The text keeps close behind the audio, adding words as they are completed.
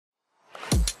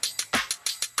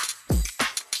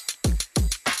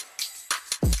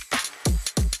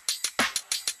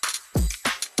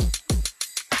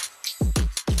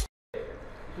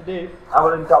today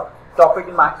our topic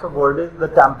in Microsoft Word is the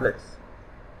templates.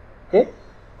 Okay,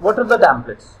 what are the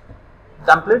templates?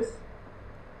 Templates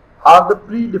are the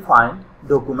predefined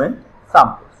document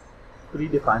samples.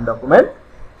 Predefined document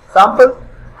samples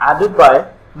added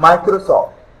by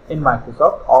Microsoft in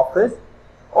Microsoft Office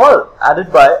or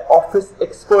added by Office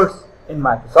experts in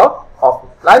Microsoft Office.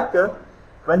 Like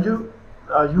when you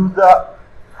use the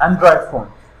Android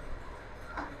phone,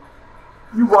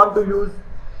 you want to use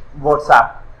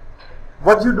WhatsApp.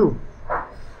 What you do?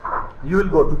 You will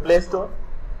go to Play Store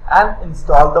and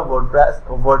install the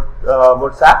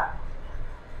WhatsApp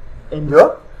in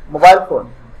your mobile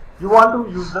phone. You want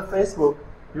to use the Facebook,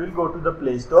 you will go to the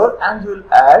Play Store and you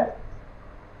will add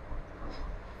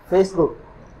Facebook.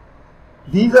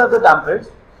 These are the templates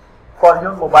for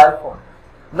your mobile phone.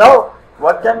 Now,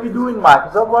 what can we do in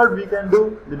Microsoft Word? We can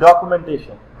do the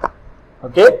documentation.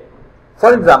 Okay.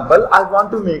 For example, I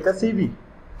want to make a CV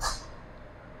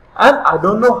and I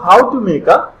don't know how to make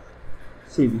a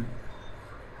CV.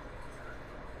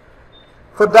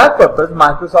 For that purpose,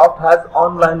 Microsoft has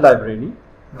online library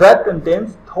that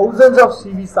contains thousands of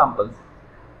CV samples.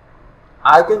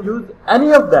 I can use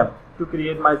any of them to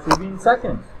create my CV in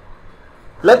seconds.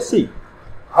 Let's see.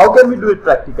 How can we do it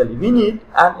practically? We need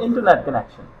an internet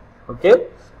connection. Okay?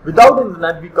 Without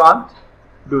internet, we can't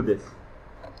do this.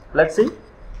 Let's see.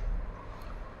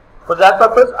 For that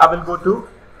purpose, I will go to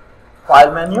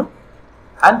File menu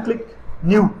and click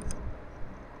New.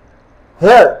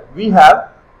 Here we have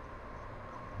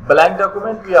blank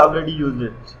document, we already used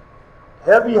it.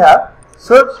 Here we have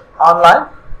search online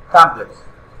templates.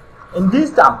 In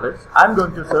these templates, I am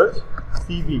going to search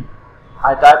CV.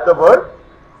 I type the word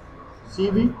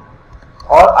CV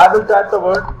or I will type the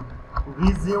word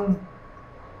resume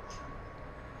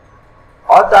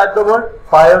or type the word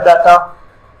biodata,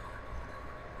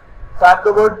 type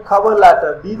the word cover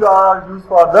letter. These are used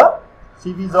for the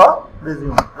CVs or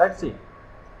resume. Let's see.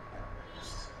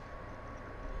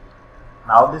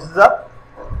 Now this is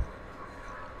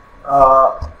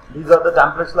these are the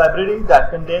templates library that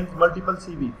contains multiple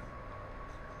CVs.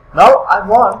 Now I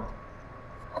want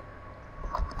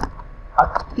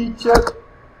a teacher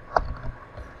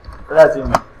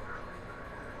resume.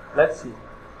 Let's see.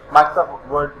 Microsoft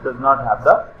Word does not have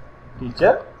the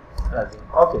teacher resume.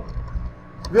 Okay.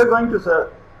 We are going to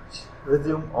search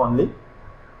resume only.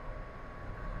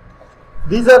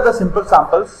 These are the simple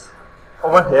samples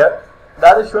over here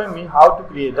that is showing me how to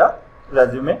create a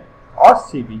resume or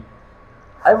CV.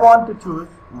 I want to choose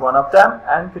one of them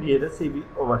and create a CV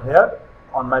over here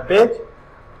on my page.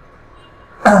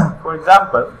 For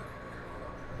example,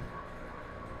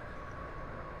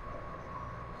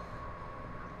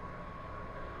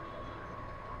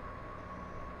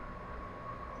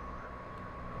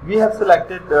 we have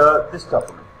selected this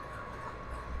document.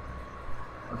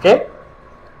 Okay.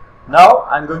 Now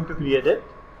I am going to create it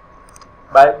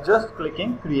by just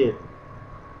clicking create.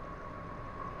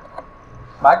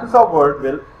 Microsoft Word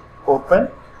will open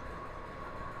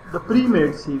the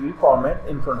pre-made CV format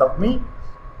in front of me.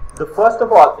 The first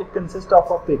of all, it consists of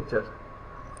a picture.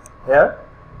 Here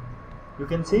you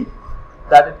can see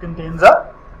that it contains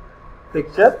a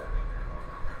picture.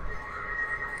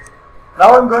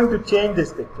 Now I am going to change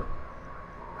this picture.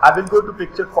 I will go to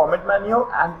picture format menu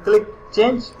and click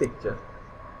change picture.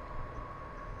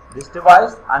 This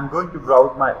device, I am going to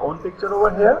browse my own picture over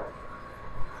here.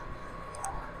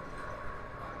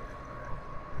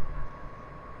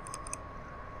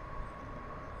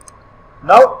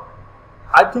 Now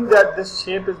I think that this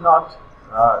shape is not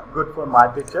good for my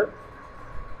picture.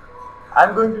 I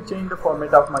am going to change the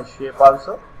format of my shape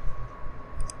also.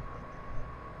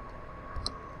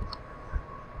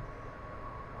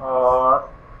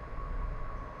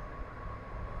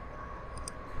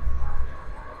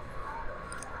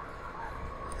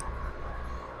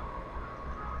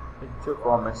 Picture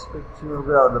formats, picture,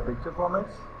 where are the picture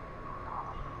formats?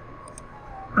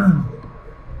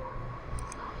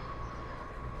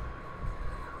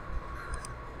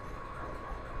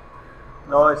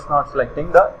 No, it's not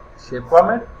selecting the shape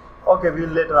format. Okay, we will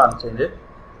later on change it.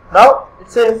 Now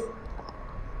it says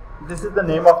this is the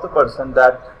name of the person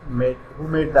who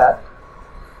made that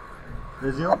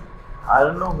resume. I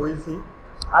don't know who is he.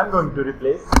 I'm going to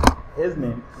replace his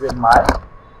name with my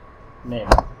name.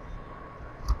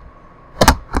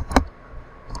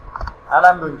 And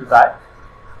I'm going to type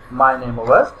my name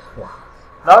over here.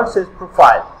 Now it says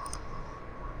profile.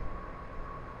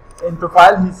 In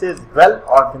profile he says well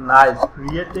organized,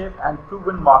 creative and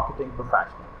proven marketing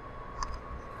professional.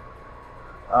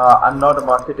 I'm not a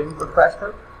marketing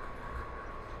professional.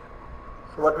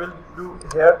 So what we'll do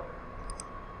here,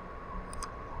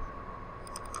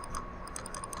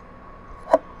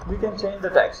 we can change the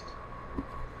text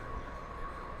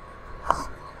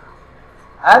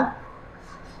and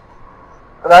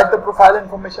write the profile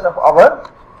information of our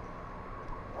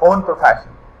own profession.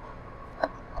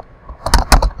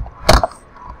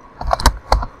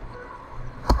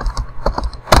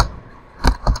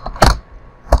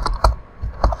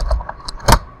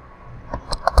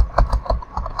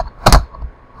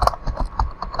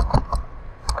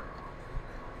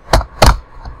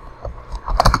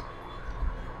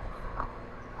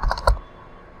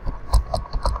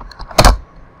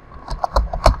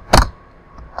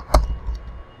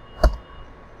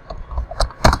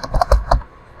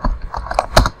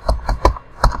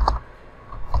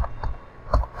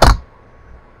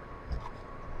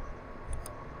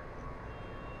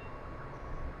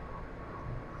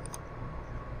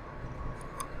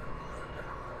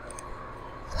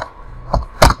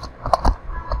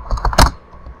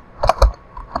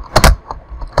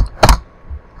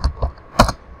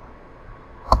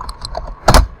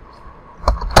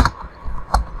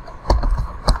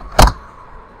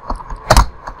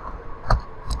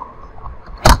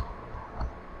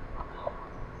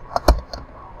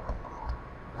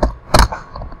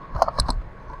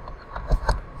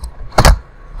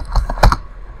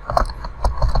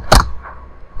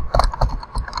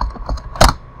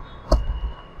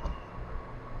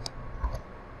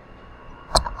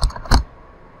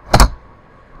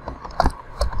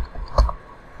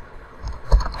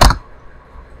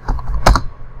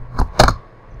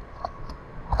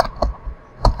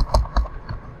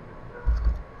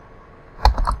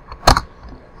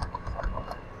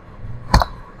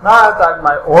 Now I have typed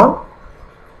my own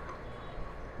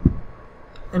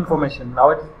information.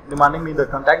 Now it's demanding me the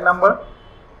contact number.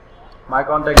 My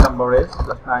contact number is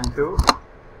 +92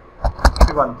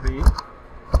 313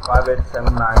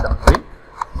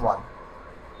 5879331.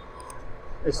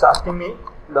 It's asking me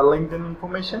the LinkedIn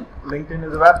information. LinkedIn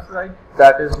is a website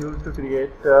that is used to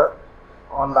create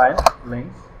online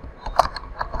links.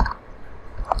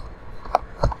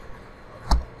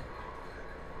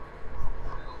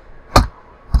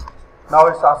 Now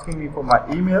it's asking me for my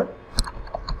email.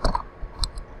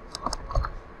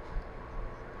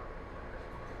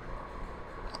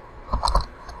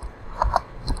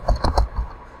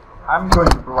 I'm going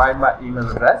to provide my email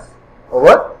address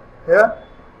over here,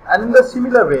 and in the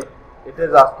similar way it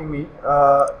is asking me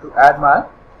to add my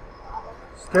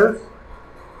skills.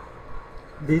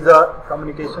 These are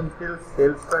communication skills,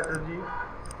 sales strategy,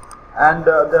 and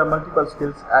there are multiple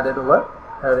skills added over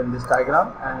here in this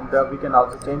diagram, and we can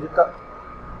also change it up.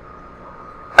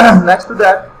 Next to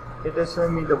that, it is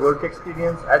showing me the work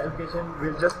experience, education.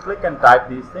 We'll just click and type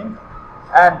these things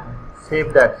and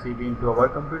save that CV into our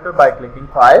computer by clicking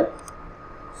File,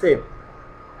 Save,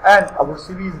 and our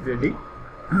CV is ready.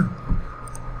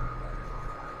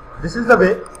 This is the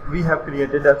way we have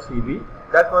created a CV.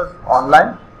 That was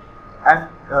online and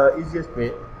easiest way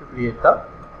to create the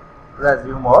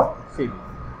resume or CV.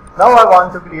 Now I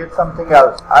want to create something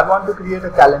else. I want to create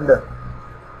a calendar.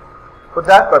 For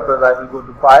that purpose, I will go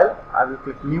to File, I will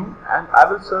click New, and I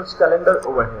will search calendar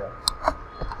over here.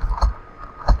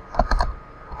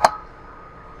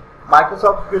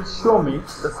 Microsoft will show me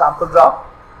the samples of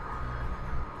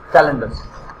calendars.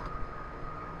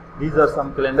 These are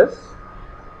some calendars.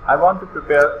 I want to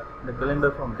prepare the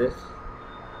calendar from this.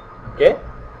 Okay.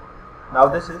 Now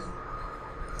this is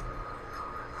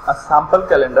a sample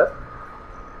calendar.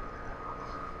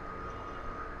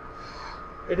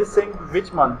 It is saying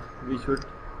which month we should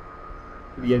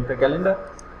create the calendar.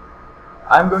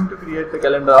 I am going to create the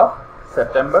calendar of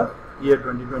September year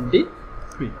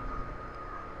 2023.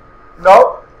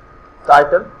 Now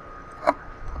title,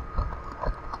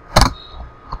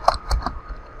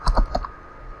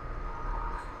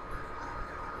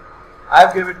 I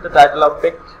have given it the title of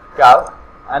Pict Cal,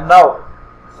 and now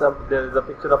there is a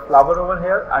picture of flower over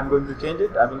here. I am going to change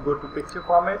it. I will go to picture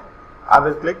format. I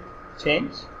will click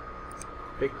change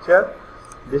picture,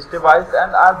 this device,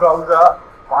 and I'll browse a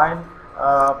fine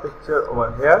picture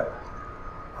over here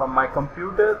from my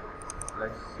computer.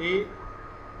 Let's see.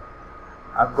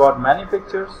 I've got many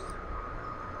pictures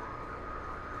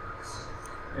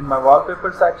in my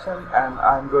wallpaper section, and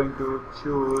I'm going to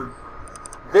choose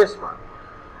this one.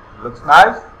 Looks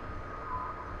nice,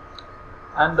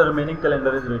 and the remaining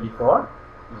calendar is ready for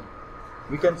me.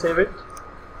 We can save it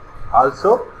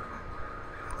also.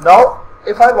 Now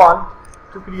if I want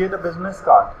to create a business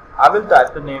card, I will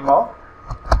type the name of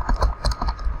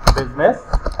business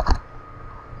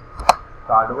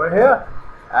card over here,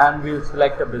 and we'll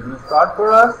select a business card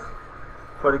for us.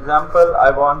 For example, I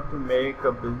want to make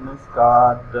a business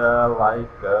card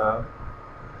like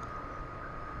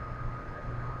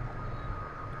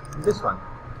This one,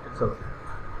 it's okay.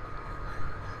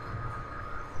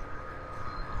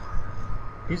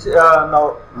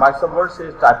 Now Microsoft Word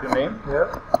says type your name here.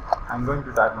 I'm going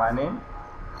to type my name.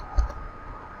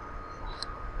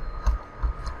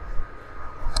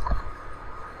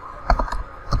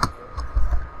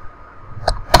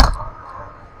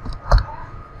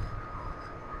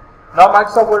 Now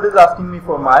Microsoft Word is asking me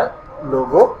for my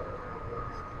logo.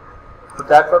 For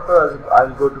that purpose, I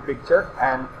will go to picture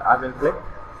and I will click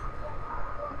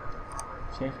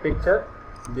change picture,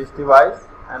 this device,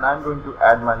 and I'm going to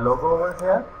add my logo over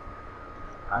here.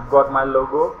 I've got my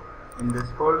logo in this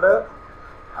folder.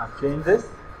 I've changed this.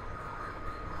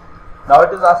 Now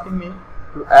it is asking me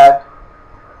to add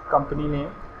company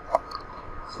name,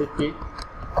 city,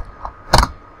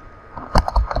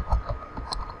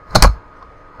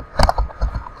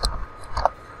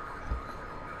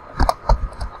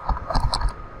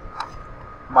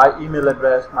 my email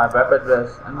address, my web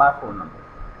address, and my phone number.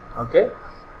 Okay,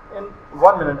 in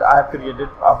 1 minute I have created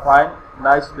a fine,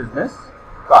 nice business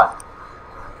card.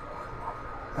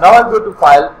 Now I'll go to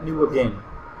file, new again.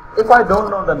 If I don't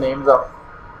know the names of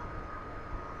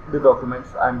the documents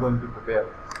I'm going to prepare,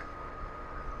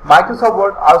 Microsoft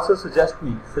Word also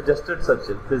suggested such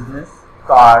as business,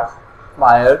 cards,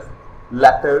 flyers,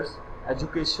 letters,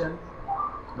 education,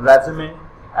 resume,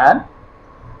 and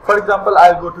for example,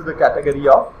 I'll go to the category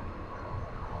of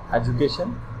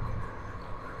education.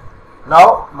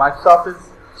 Now Microsoft is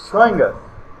showing us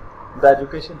the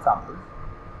education samples.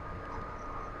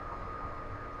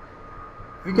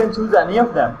 We can choose any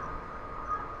of them.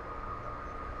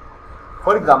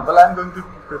 For example, I'm going to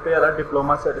prepare a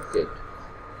diploma certificate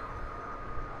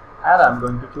and I'm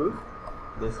going to choose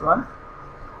this one.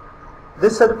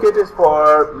 This certificate is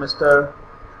for Mr.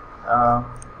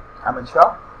 Amit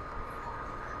Shah.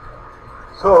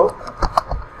 So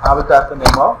I will type the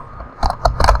name of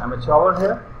Amit Shah over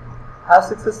here. Has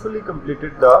successfully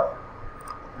completed the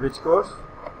which course?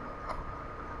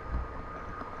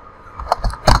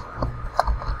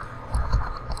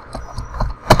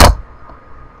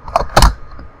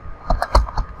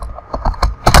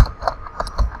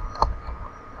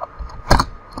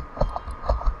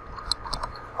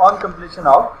 On completion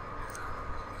of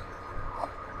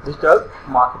digital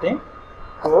marketing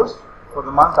course for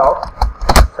the month of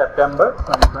September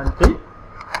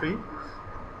 2023.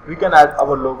 We can add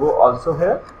our logo also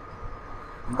here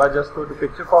by just go to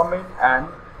picture format and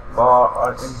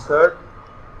or insert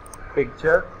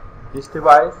picture, this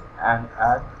device, and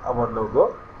add our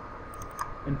logo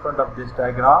in front of this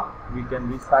diagram. We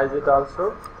can resize it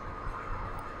also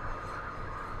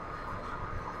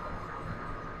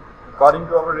according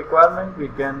to our requirement. We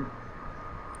can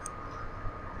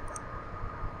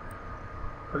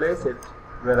place it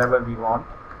wherever we want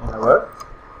in our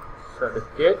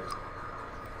certificate.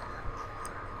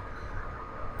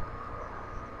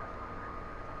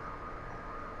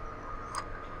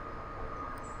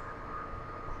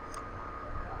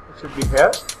 It should be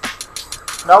here.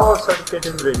 Now our certificate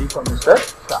is ready for Mr.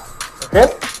 Shah. Okay,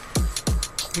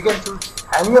 you can choose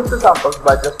any of the samples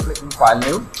by just clicking file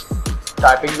new,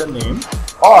 typing the name,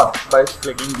 or by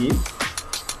clicking the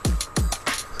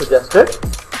suggested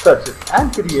searches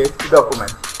and create the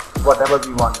document whatever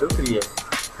we want to create.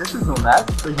 This is known as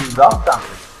the use of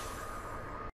samples.